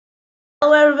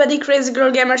Hello everybody, Crazy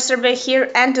Girl Gamer Survey here,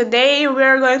 and today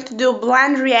we're going to do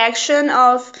blind reaction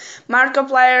of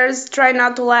Markiplier's Try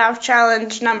Not to Laugh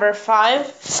challenge number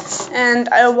 5. And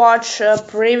I watched a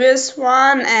previous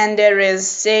one, and there is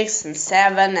 6 and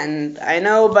 7, and I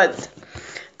know, but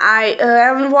I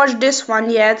haven't watched this one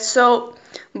yet, so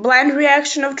blind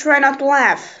reaction of Try Not to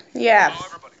Laugh. Yeah. Hello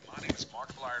everybody, my name is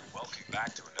Markiplier, and welcome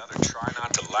back to another Try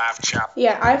Not to Laugh challenge.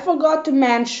 Yeah, I forgot to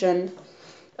mention.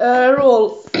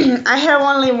 Rule. I have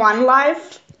only one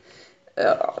life.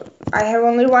 I have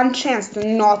only one chance to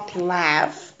not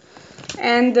laugh.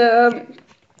 And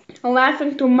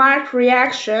laughing to mark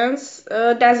reactions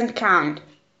doesn't count.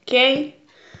 Okay?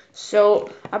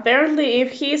 So apparently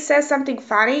if he says something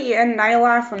funny and I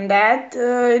laugh on that,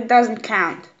 it doesn't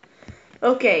count.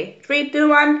 Okay, 3,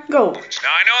 2, 1, go. Now,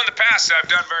 I know in the past I've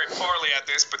done very poorly at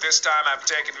this, but this time I've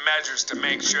taken measures to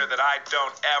make sure that I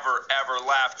don't ever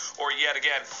laugh or yet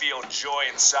again feel joy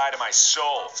inside of my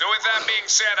soul. So with that being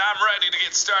said, I'm ready to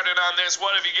get started on this.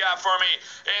 What have you got for me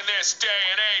in this day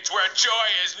and age where joy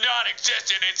is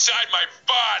non-existent inside my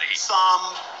body?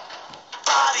 Somebody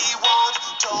once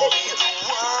told me the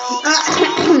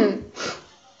world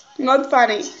Not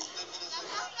funny.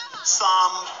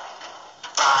 Somebody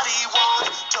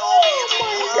once told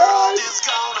me the world is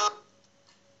gonna.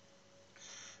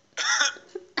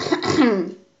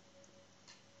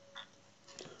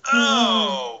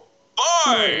 Oh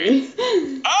boy!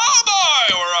 Oh boy!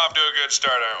 We're off to a good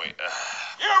start, aren't we?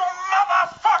 You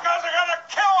motherfuckers are gonna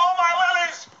kill all my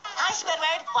lilies! Hi,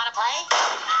 Squidward. Wanna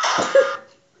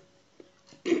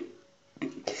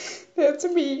play? That's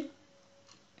me.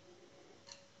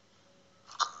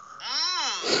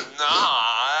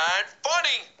 Not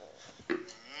funny.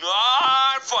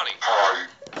 Not funny.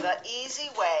 The easy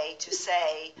way to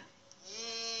say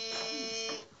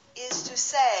ye is to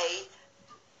say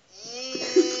ye.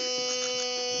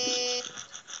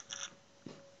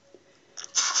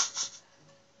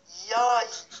 Yoy.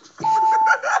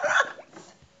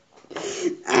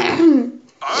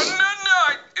 Oh, no,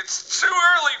 it's too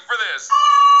early for this.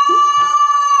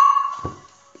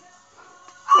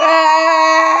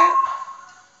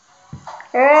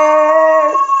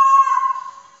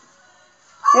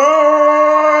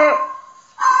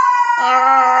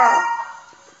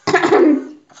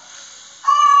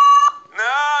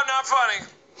 No, not funny.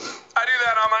 I do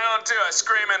that on my own too. I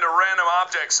scream into random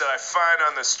objects that I find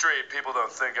on the street. People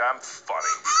don't think I'm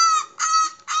funny.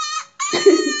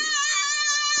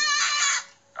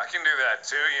 I can do that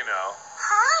too, you know.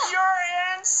 You're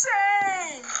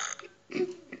insane!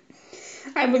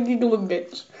 I'm a giggly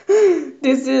bitch.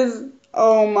 This is,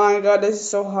 oh my god, this is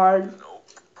so hard. Nope.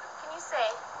 Can you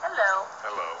say hello?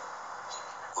 Hello.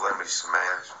 Let me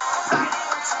smash.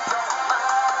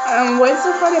 What's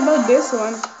so funny about this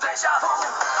one?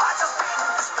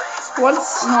 What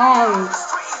song?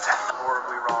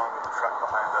 Horribly wrong with the truck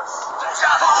behind us.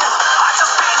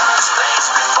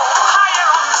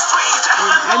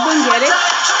 I don't get it.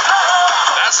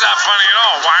 That's not funny at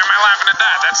all. Why am I laughing at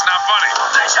that? That's not funny.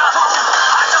 This is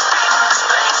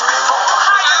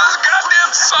a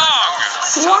goddamn song.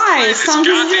 Why? It's a Song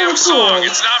is goddamn really song. cool.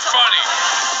 It's not funny.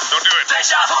 Don't do it.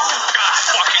 God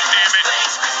fucking damn it.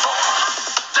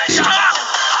 Stop!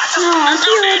 No, I There's no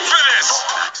feel need like for this.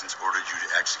 Since ordered you to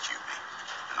execute me,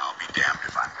 and I'll be damned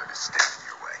if I'm going to stand in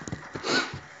your way.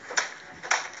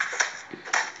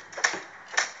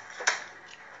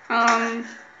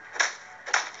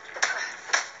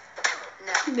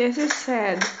 No, this is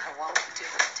sad. I won't do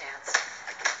it, Dance.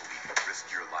 I can't believe you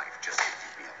risked your life just to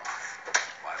keep me alive.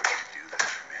 Why would you do that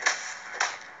for me?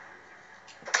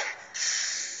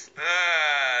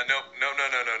 Nope. No.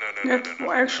 That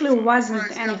actually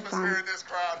wasn't any fun. In this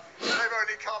crowd. They've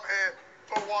only come here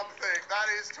for one thing. That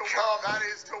is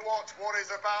to watch what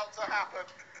is about to happen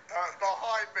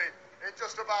behind me in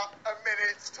just about a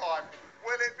minute's time.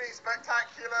 Will it be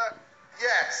spectacular?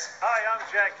 Yes. Hi, I'm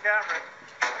Jack Cameron.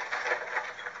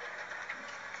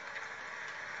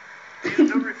 Need a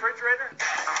new refrigerator?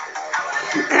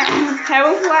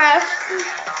 Haven't laughed.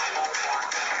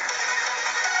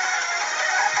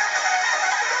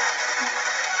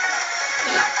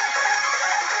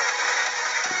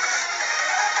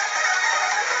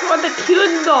 What a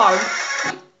cute dog.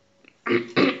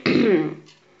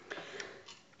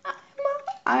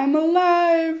 I'm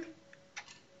alive.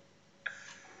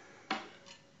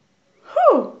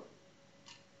 Whew.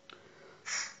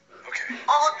 Okay.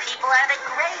 Old people are the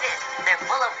greatest. They're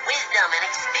full of wisdom and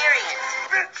experience.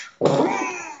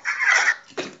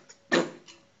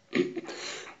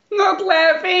 Not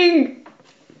laughing.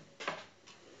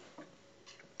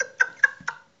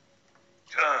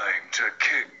 Time to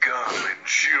kick gum and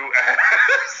chew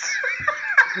ass.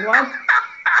 What?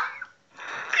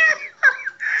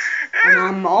 And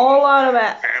I'm all out of it.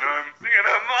 And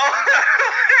I'm all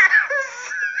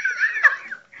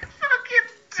fucking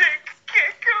dick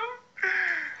Gecko.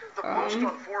 The post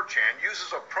on 4chan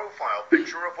uses a profile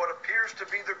picture of what appears to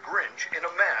be the Grinch in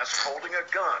a mask holding a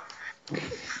gun.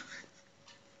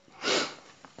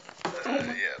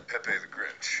 Yeah, Pepe the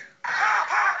Grinch.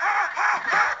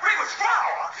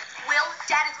 Will,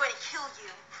 Dad is going to kill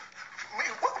you.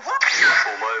 What?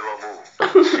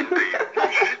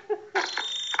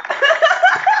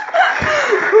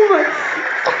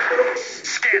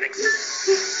 Scanning.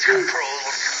 Control.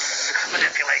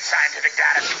 Manipulate scientific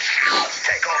data.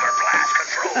 Take over. Blast.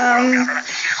 Control. World government.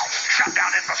 Shut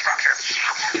down infrastructure.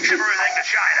 Ship everything to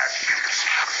China.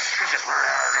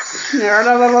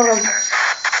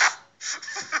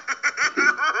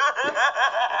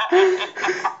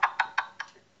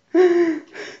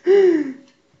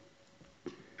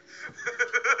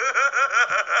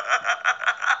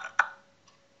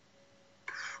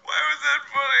 Why was that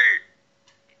funny?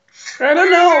 I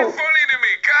don't Why know. was that funny to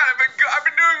me? God, I've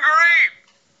been doing great.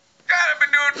 God, I've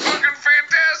been doing fucking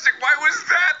fantastic. Why was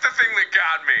that the thing that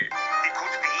got me? It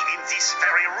could be in this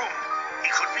very room.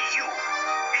 It could be you.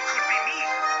 It could be me.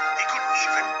 It could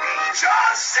even be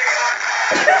John Cena.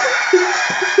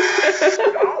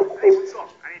 Hello? Hey, what's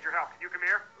up? I need your help. Can you come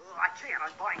here? I can't.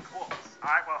 I'm buying clothes. All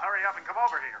right, well, hurry up and come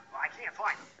over here. I can't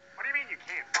find them. What do you mean you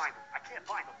can't find them? I can't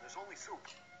find them. There's only soup.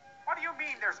 What do you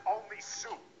mean there's only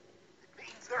soup? It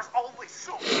means there's only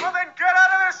soup. Well, then get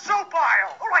out of the soup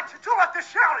aisle. All right, you don't have to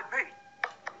shout at me.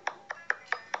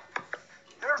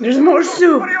 There's more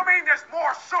soup. What do you mean there's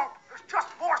more soup? There's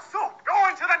just more soup. Go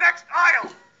into the next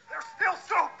aisle. There's still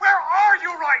soup. Where are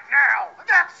you right now? I'm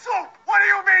at soup. What do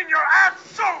you mean you're at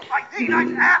soup? I mean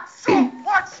I'm at soup.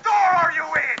 What store are you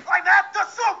in? I'm at the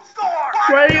soup store.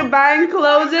 Where are you buying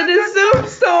clothes at the soup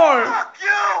store? Fuck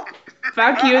you.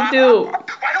 Fuck you too.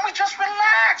 Why don't we just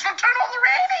relax and turn on the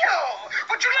radio?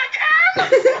 Would you like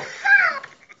animals?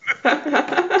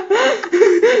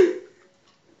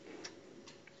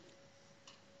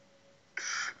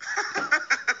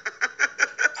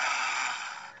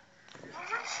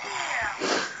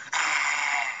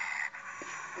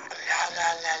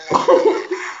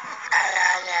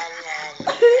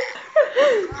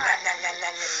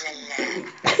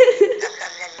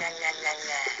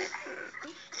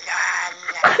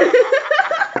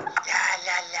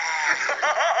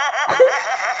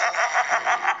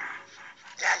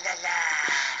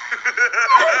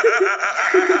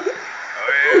 Oh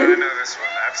yeah, I know this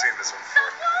one. I've seen this one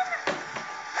before.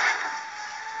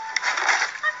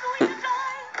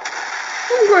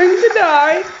 I'm going to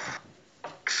die.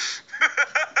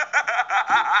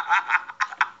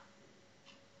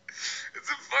 It's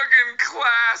a fucking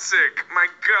classic. My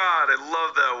God, I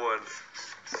love that one.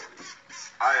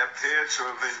 I appear to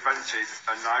have invented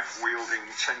a knife-wielding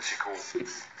tentacle.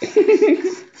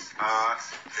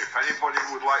 If anybody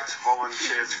would like to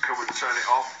volunteer to come and turn it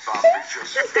off, that'd be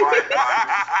just fine.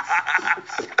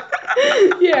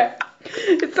 Yeah.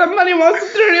 If somebody wants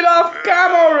to turn it off,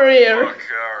 come over here. Fuck,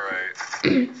 alright.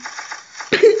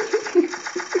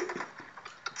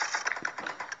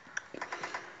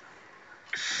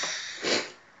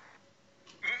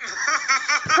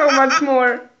 How much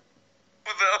more?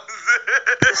 What the hell is this?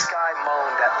 This guy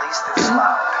moaned at least this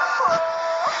loud.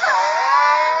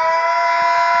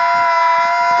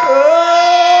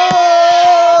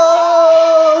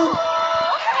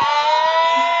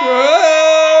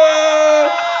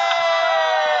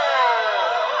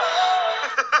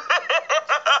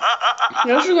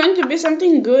 There's going to be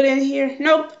something good in here.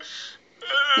 Nope.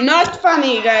 Not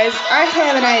funny, guys. I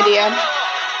have an idea.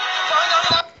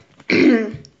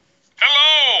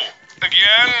 Hello!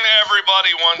 Again,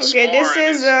 everybody once Okay, more. this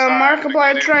is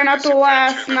Markiplier Try Not to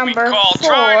Laugh number 4.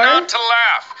 Try not to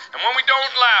laugh. And when we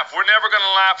don't laugh, we're never going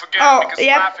to laugh again Oh, because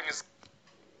yep. laughing is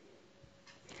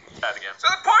bad again. So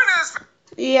the point is...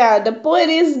 Yeah, the point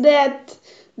is that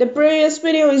the previous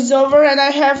video is over and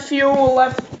I have few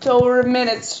leftover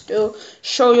minutes to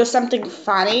show you something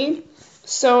funny.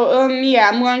 So, yeah,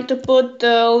 I'm going to put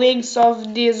the links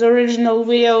of these original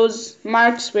videos,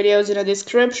 Mark's videos, in the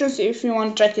description, so if you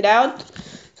want to check it out.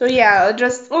 So, yeah,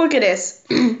 just look at this.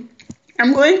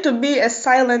 I'm going to be as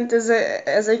silent as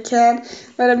I can,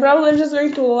 but I'm probably just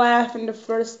going to laugh in the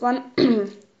first one.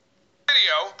 Video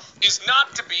is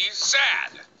not to be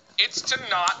sad. It's to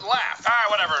not laugh. Alright,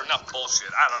 whatever. Enough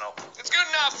bullshit. I don't know. It's good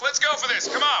enough. Let's go for this.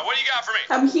 Come on. What do you got for me?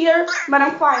 I'm here, but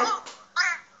I'm quiet.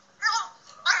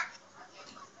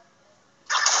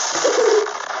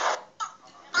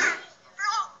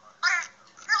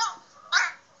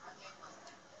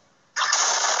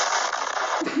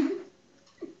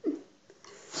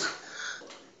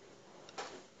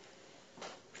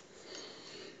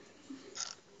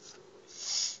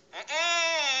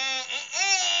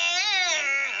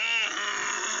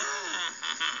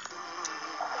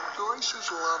 Joyce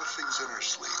has a lot of things in her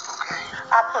sleeve, okay?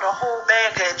 I put a whole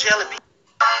bag of jelly beans.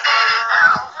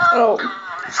 Oh.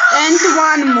 And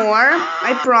one more,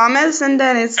 I promise, and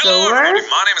then it's Hello, over.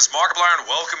 everybody. My name is Markiplier, and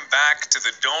welcome back to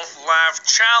the Don't Laugh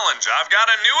Challenge. I've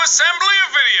got a new assembly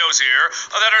of videos here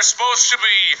that are supposed to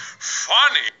be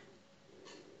funny.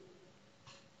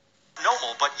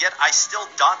 Normal, but yet I still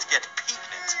don't get pregnant.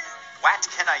 What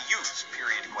can I use?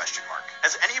 Period, question mark.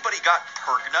 Has anybody got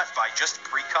pregnant by just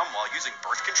pre-cum while using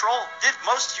birth control? Did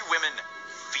most you women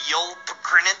feel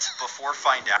pregnant before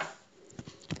find out?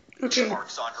 Okay.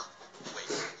 Marks on her.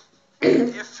 Wait.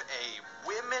 If a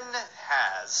woman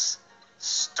has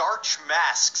starch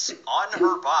masks on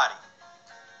her body,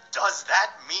 does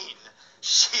that mean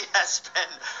she has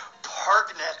been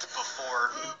pregnant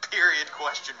before? Period,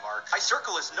 question mark. I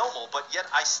circle as normal, but yet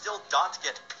I still don't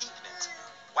get pregnant.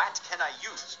 What can I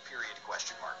use? Period,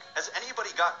 question mark. Has anybody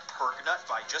got pregnant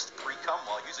by just pre-cum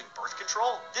while using birth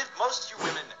control? Did most you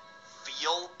women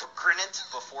feel pregnant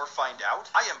before find out?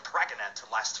 I am pregnant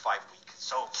last 5 weeks,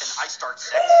 so can I start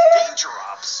sex? Danger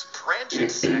ops,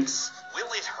 pragnent sex. Will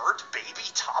it hurt baby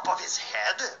top of his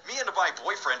head? Me and my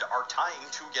boyfriend are trying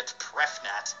to get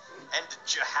pregnant, and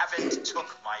haven't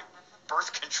took my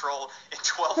birth control in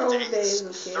 12 days.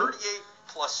 Okay. 38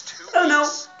 plus 2 Oh, no.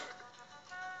 weeks.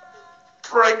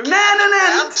 Pregnant.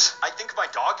 I think my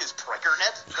dog is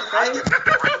pregnant. Okay.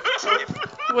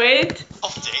 Wait.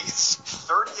 12 days.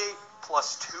 38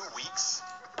 plus 2 weeks.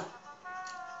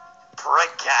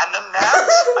 Pregnant.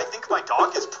 I think my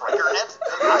dog is pregnant.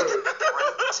 I get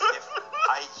pregnant if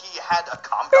he had a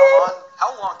condom on.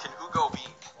 How long can Hugo be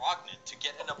pregnant to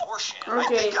get an abortion?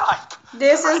 Okay. I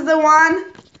This is the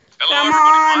one. Hello, Come everybody.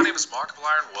 on. My name is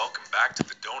Markiplier, and welcome back to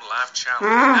the Don't Laugh Challenge.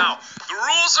 Ah. Now, the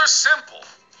rules are simple.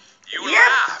 You Yep.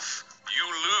 laugh, you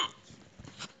lose.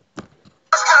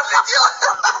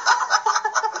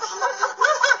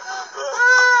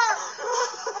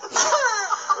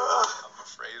 I'm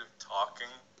afraid of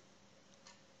talking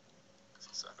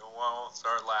because I don't want to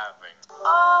start laughing.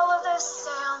 All of those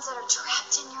sounds that are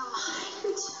trapped in your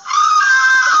mind.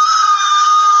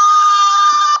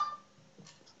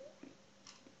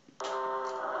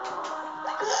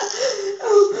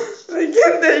 I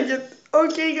can't take it.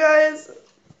 Okay, guys.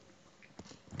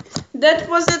 That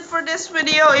was it for this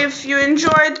video. If you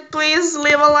enjoyed, please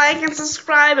leave a like and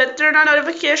subscribe and turn on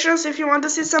notifications if you want to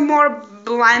see some more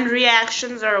blind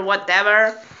reactions or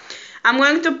whatever. I'm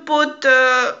going to put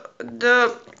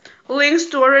the links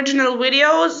to original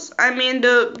videos. I mean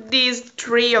these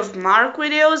 3 of Mark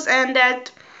videos and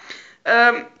that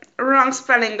wrong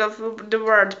spelling of the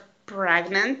word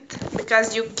pregnant,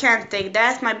 because you can't take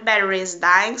that. My battery is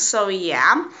dying, so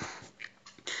yeah.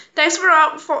 Thanks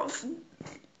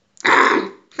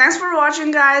thanks for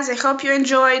watching, guys. I hope you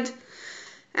enjoyed,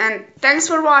 and thanks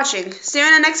for watching. See you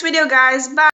in the next video, guys. Bye.